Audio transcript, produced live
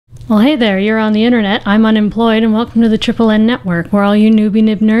Well, hey there, you're on the internet, I'm unemployed, and welcome to the Triple N Network, where all you newbie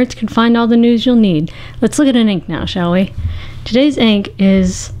nib nerds can find all the news you'll need. Let's look at an ink now, shall we? Today's ink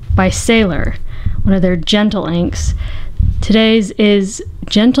is by Sailor, one of their Jentle inks. Today's is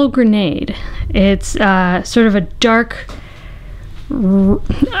Gentle Grenade. It's sort of a dark, I'm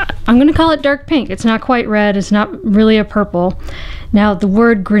going to call it dark pink. It's not quite red, it's not really a purple. Now, the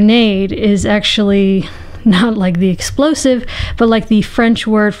word grenade is actually not like the explosive, but like the French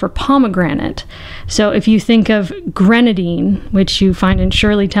word for pomegranate. So if you think of grenadine, which you find in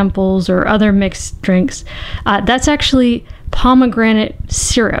Shirley Temples or other mixed drinks, that's actually pomegranate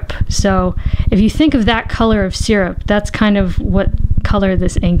syrup. So if you think of that color of syrup, that's kind of what color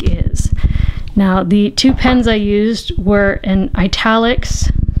this ink is. Now, the two pens I used were an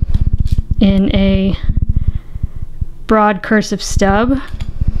italics in a broad cursive stub,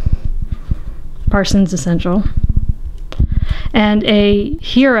 Parsons Essential, and a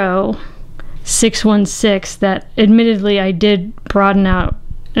Hero 616 that admittedly I did broaden out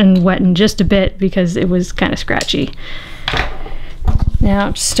and wetten just a bit because it was kind of scratchy.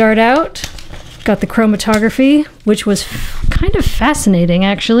 Now, to start out, got the chromatography, which was kind of fascinating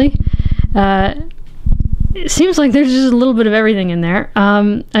actually. It seems like there's just a little bit of everything in there.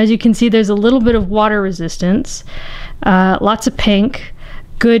 As you can see, there's a little bit of water resistance, lots of pink,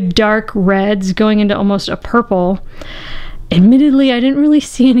 good dark reds going into almost a purple. Admittedly, I didn't really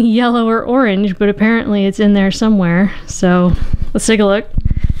see any yellow or orange, but apparently it's in there somewhere. So let's take a look.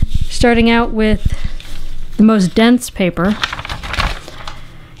 Starting out with the most dense paper,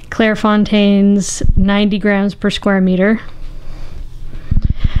 Clairefontaine's 90 grams per square meter.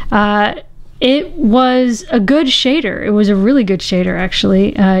 It was a good shader. It was a really good shader,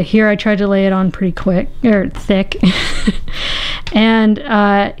 actually. Here I tried to lay it on pretty quick, or thick. And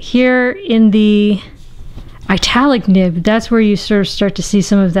here in the italic nib, that's where you sort of start to see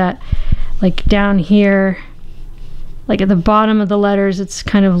some of that, like down here, like at the bottom of the letters, it's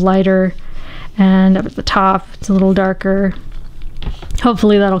kind of lighter, and up at the top, it's a little darker.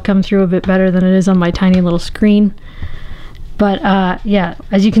 Hopefully that'll come through a bit better than it is on my tiny little screen. But yeah,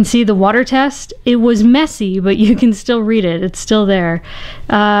 as you can see, the water test, it was messy, but you can still read it. It's still there.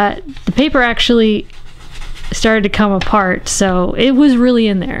 The paper actually started to come apart, so it was really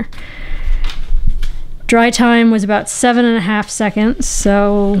in there. Dry time was about 7.5 seconds,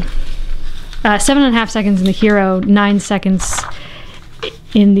 so 7.5 seconds in the Hero, 9 seconds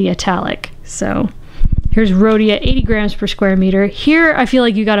in the italic. So here's Rhodia, 80 grams per square meter. Here I feel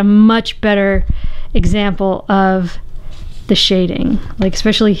like you got a much better example of the shading, like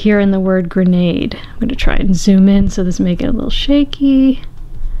especially here in the word grenade. I'm going to try and zoom in so this make it a little shaky.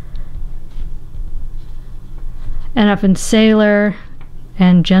 And up in Sailor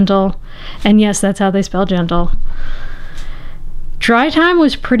and Jentle, and yes, that's how they spell Jentle. Dry time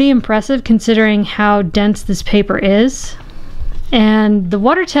was pretty impressive considering how dense this paper is, and the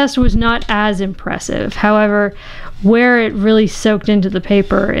water test was not as impressive. However, where it really soaked into the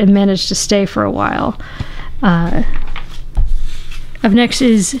paper, it managed to stay for a while. Up next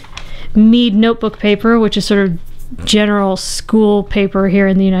is Mead notebook paper, which is sort of general school paper here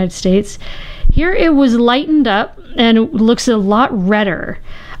in the United States. Here it was lightened up and it looks a lot redder.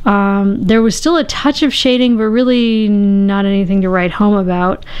 There was still a touch of shading, but really not anything to write home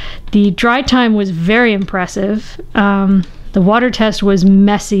about. The dry time was very impressive. The water test was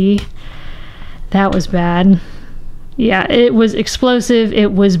messy. That was bad. Yeah, it was explosive,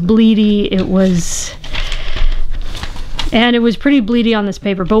 it was bleedy, and it was pretty bleedy on this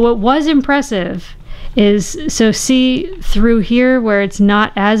paper. But what was impressive is, so see through here where it's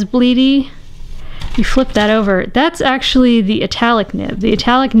not as bleedy, you flip that over, that's actually the italic nib. The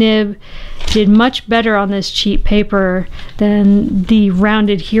italic nib did much better on this cheap paper than the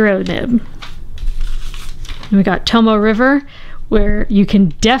rounded Hero nib. And we got Tomo River, where you can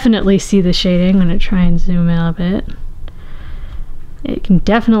definitely see the shading. I'm going to try and zoom in a bit. You can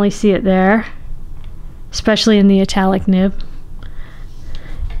definitely see it there, especially in the italic nib.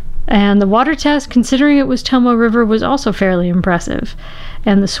 And the water test, considering it was Tomo River, was also fairly impressive.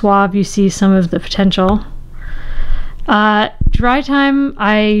 And the swab, you see some of the potential. Dry time,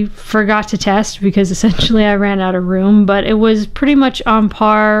 I forgot to test because essentially I ran out of room, but it was pretty much on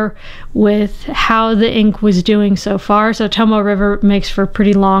par with how the ink was doing so far. So Tomo River makes for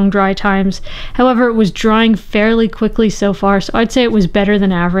pretty long dry times. However, it was drying fairly quickly so far, so I'd say it was better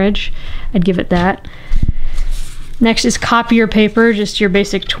than average. I'd give it that. Next is Copier Paper, just your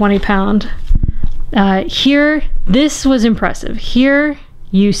basic 20-pound. Here, this was impressive. Here,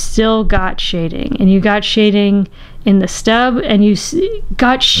 you still got shading, and you got shading in the stub, and you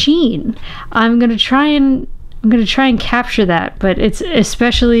got sheen. I'm gonna try and I'm going to try and capture that, but it's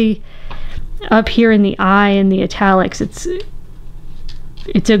especially up here in the eye and the italics.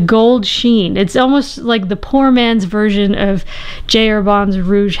 It's a gold sheen. It's almost like the poor man's version of J. Herbon's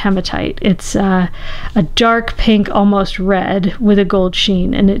Rouge Hematite. It's a dark pink, almost red, with a gold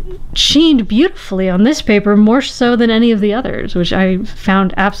sheen, and it sheened beautifully on this paper, more so than any of the others, which I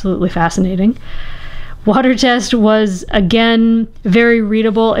found absolutely fascinating. Water test was, again, very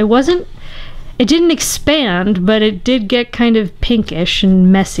readable. It didn't expand, but it did get kind of pinkish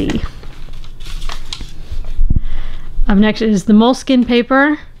and messy. Up next is the Moleskine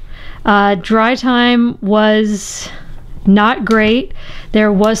paper. Dry time was not great.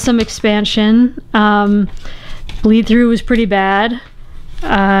 There was some expansion. Bleed through was pretty bad.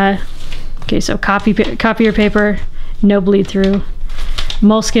 Okay, so copier paper, no bleed through.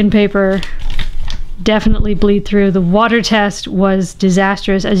 Moleskine paper, definitely bleed through. The water test was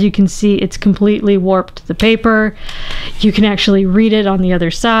disastrous. As you can see, it's completely warped the paper. You can actually read it on the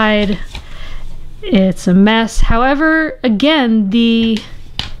other side. It's a mess. However, again, the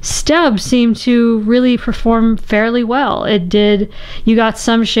stub seemed to really perform fairly well. It did. You got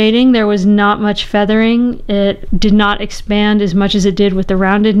some shading. There was not much feathering. It did not expand as much as it did with the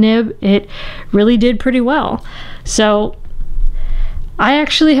rounded nib. It really did pretty well. So I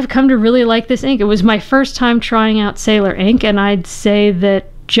actually have come to really like this ink. It was my first time trying out Sailor ink, and I'd say that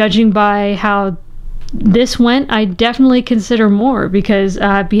judging by how this went, I definitely consider more, because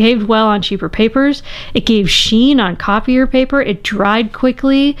it behaved well on cheaper papers. It gave sheen on copier paper. It dried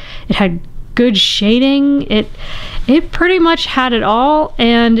quickly. It had good shading. It pretty much had it all.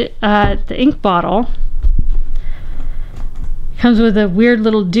 And the ink bottle comes with a weird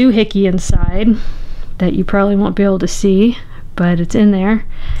little doohickey inside that you probably won't be able to see, but it's in there.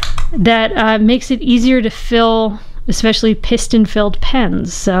 That makes it easier to fill, especially piston-filled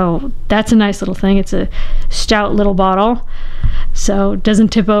pens. So that's a nice little thing. It's a stout little bottle, so it doesn't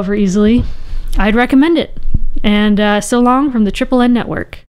tip over easily. I'd recommend it. And so long from the Triple N Network.